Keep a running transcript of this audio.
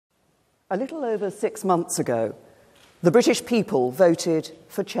A little over 6 months ago, the British people voted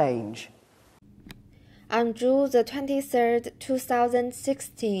for change. On June the 23rd,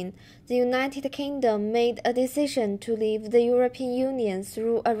 2016, the United Kingdom made a decision to leave the European Union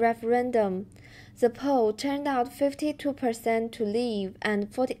through a referendum. The poll turned out 52% to leave and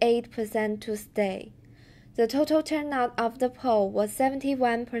 48% to stay. The total turnout of the poll was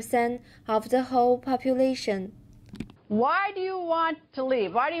 71% of the whole population. Why do you want to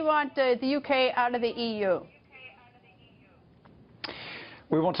leave? Why do you want the UK out of the EU?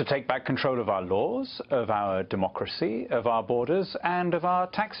 We want to take back control of our laws, of our democracy, of our borders, and of our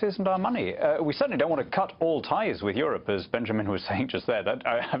taxes and our money. We certainly don't want to cut all ties with Europe, as Benjamin was saying just there.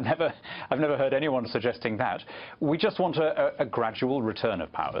 I've never heard anyone suggesting that. We just want a gradual return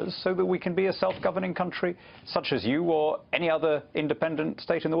of powers so that we can be a self-governing country such as you or any other independent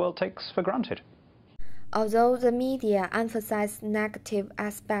state in the world takes for granted. Although the media emphasized negative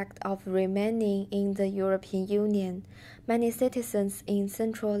aspects of remaining in the European Union, many citizens in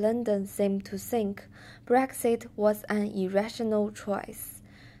central London seem to think Brexit was an irrational choice.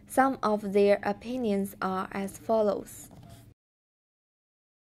 Some of their opinions are as follows.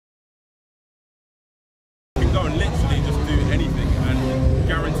 You can go and literally just do anything and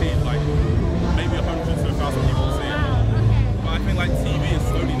guaranteed like maybe 100 to 1,000 people see it. But I think like TV is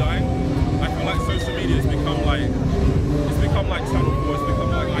slowly dying. I feel like social media has become like, Channel 4, it's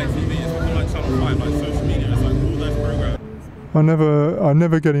become like ITV, it's become like Channel 5, like social media, it's like all those programs. I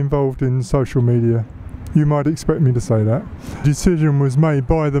never get involved in social media. You might expect me to say that. The decision was made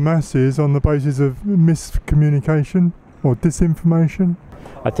by the masses on the basis of miscommunication or disinformation.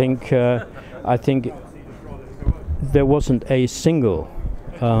 I think there wasn't a single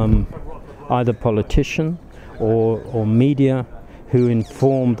either politician or media who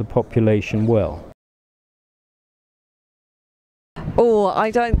informed the population well. Oh,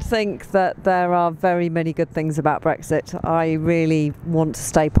 I don't think that there are very many good things about Brexit. I really want to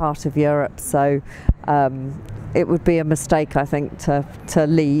stay part of Europe, so it would be a mistake, I think, to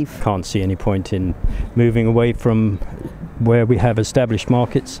leave. Can't see any point in moving away from where we have established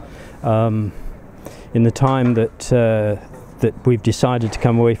markets. In the time that we've decided to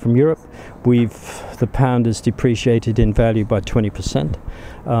come away from Europe, the pound has depreciated in value by 20%.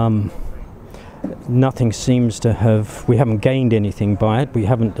 Nothing seems to have, we haven't gained anything by it. We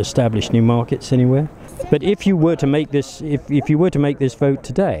haven't established new markets anywhere. But if you were to make this, if you were to make this vote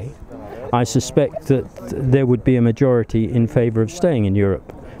today, I suspect that there would be a majority in favour of staying in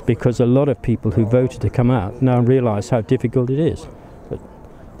Europe, because a lot of people who voted to come out now realise how difficult it is. But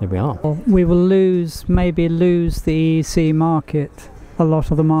there we are. We will maybe lose the EC market, a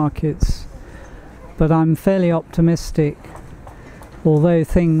lot of the markets, but I'm fairly optimistic, although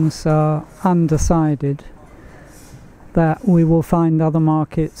things are undecided, that we will find other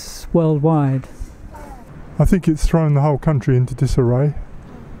markets worldwide. I think it's thrown the whole country into disarray,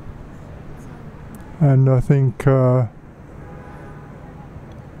 and I think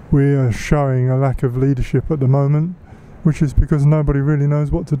we are showing a lack of leadership at the moment, which is because nobody really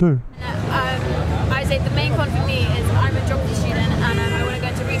knows what to do. I say the main point for me is I'm a geography student and I want to go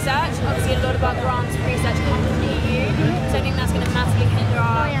into research. Obviously a lot of our grants for research come from the EU, so I think that's going to massively hinder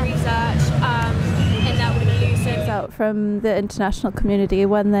our research in that we're going to lose it. Out from the international community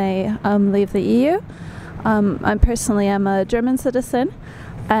when they leave the EU. I personally am a German citizen,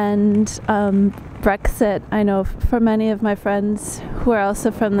 and Brexit, I know for many of my friends who are also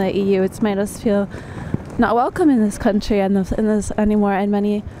from the EU, it's made us feel not welcome in this country and in this anymore, and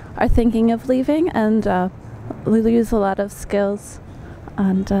many are thinking of leaving, and we lose a lot of skills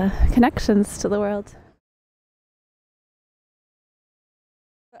and connections to the world.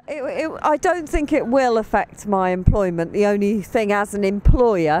 I don't think it will affect my employment. The only thing as an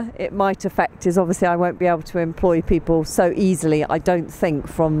employer it might affect is obviously I won't be able to employ people so easily, I don't think,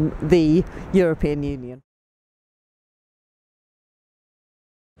 from the European Union.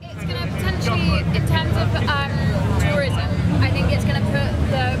 It's going to potentially, in terms of tourism, I think it's going to put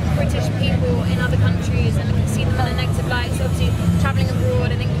the British people in other countries and see them in a negative light. So obviously travelling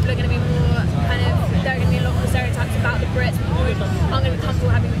abroad, I think people are going to be more kind of, there are going to be a lot more stereotypes about the Brits. People aren't going to be comfortable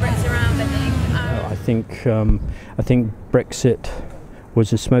having Brits around, I think. I think Brexit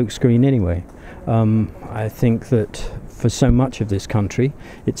was a smokescreen anyway. I think that for so much of this country,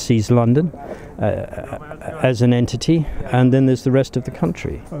 it sees London as an entity, and then there's the rest of the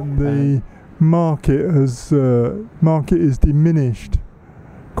country. The market is diminished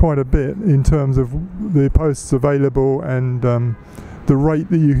quite a bit in terms of the posts available and the rate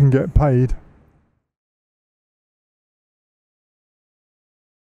that you can get paid.